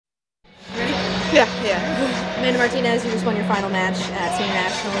Yeah, yeah. Amanda Martinez, you just won your final match at Senior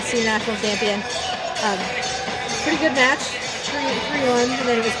National champion. Pretty good match, 3-1, and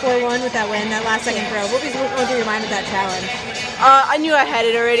then it was 4-1 with that win, that last second throw. What was going through your mind with that challenge? I knew I had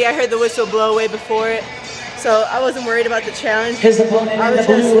it already. I heard the whistle blow way before it, so I wasn't worried about the challenge. I was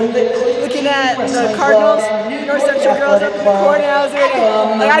just looking at the Cardinals, North Central girls up in the corner. I was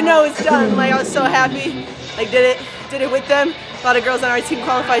already, like, I know it's done. Like, I was so happy. Like, did it with them. A lot of girls on our team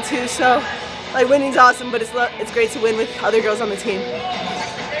qualified too, so like winning's awesome, but it's great to win with other girls on the team.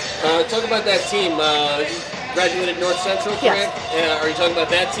 Talk about that team. You graduated North Central, correct? Yes. Are you talking about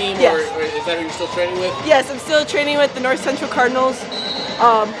that team, yes. or is that who you're still training with? Yes, I'm still training with the North Central Cardinals,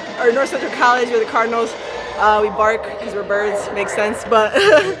 or North Central College, or the Cardinals. We bark because we're birds, makes sense, but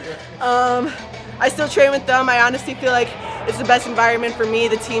I still train with them. I honestly feel like it's the best environment for me.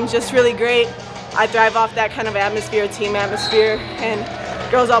 The team's just really great. I thrive off that kind of atmosphere, team atmosphere, and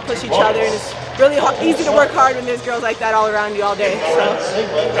girls all push each other, and it's really easy to work hard when there's girls like that all around you all day. So,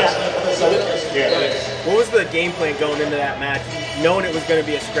 What was the game plan going into that match, knowing it was going to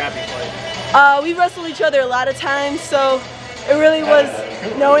be a scrappy fight? We wrestled each other a lot of times, so it really was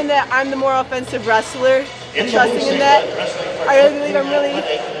knowing that I'm the more offensive wrestler and trusting in that. I really believe I'm really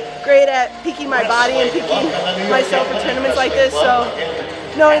great at peaking my body and peaking myself for tournaments like this, so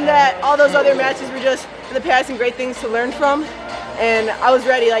knowing that all those other matches were just in the past and great things to learn from, and I was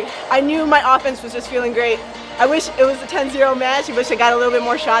ready. Like, I knew my offense was just feeling great. I wish it was a 10-0 match. I wish I got a little bit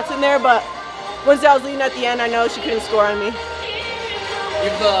more shots in there, but once I was leading at the end, I know she couldn't score on me.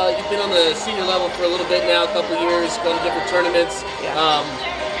 You've been on the senior level for a little bit now, a couple of years, going to different tournaments. Yeah.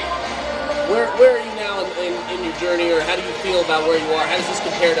 Where are you now in your journey, or how do you feel about where you are? How does this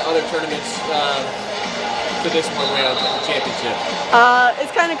compare to other tournaments to this one, the championship?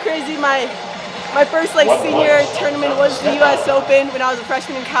 It's kind of crazy. My first senior tournament was the U.S. Open when I was a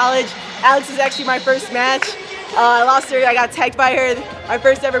freshman in college. Alex was actually my first match. I lost her. I got tagged by her. My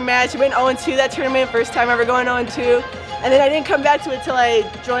first ever match. I went 0-2 that tournament. First time ever going 0-2. And then I didn't come back to it until I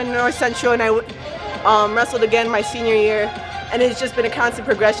joined North Central, and I wrestled again my senior year. And it's just been a constant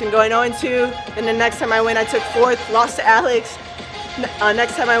progression, going 0-2. And the next time I went, I took 4th, lost to Alex.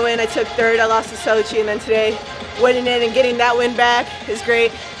 Next time I win, I took 3rd, I lost to Sochi, and then today, winning it and getting that win back is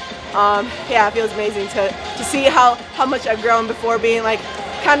great. Yeah, it feels amazing to see how much I've grown before being like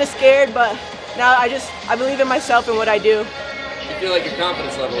kind of scared, but now I believe in myself and what I do. You feel like your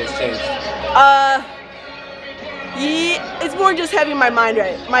confidence level has changed? Yeah, it's more just having my mind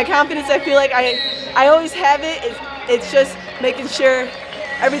right. My confidence, I feel like I always have it. It's just making sure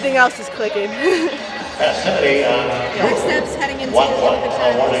everything else is clicking. Next steps heading into the Olympic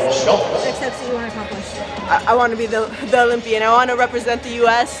trials. Next steps that you want to accomplish? I want to be the Olympian. I want to represent the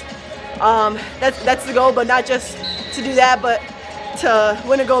U.S. That's the goal, but not just to do that, but to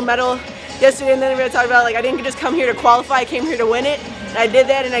win a gold medal. Yesterday, and then we were talking about, like, I didn't just come here to qualify. I came here to win it, and I did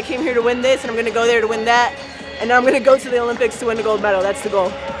that, and I came here to win this, and I'm going to go there to win that, and now I'm going to go to the Olympics to win the gold medal. That's the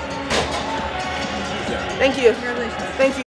goal. Thank you. Congratulations. Thank you.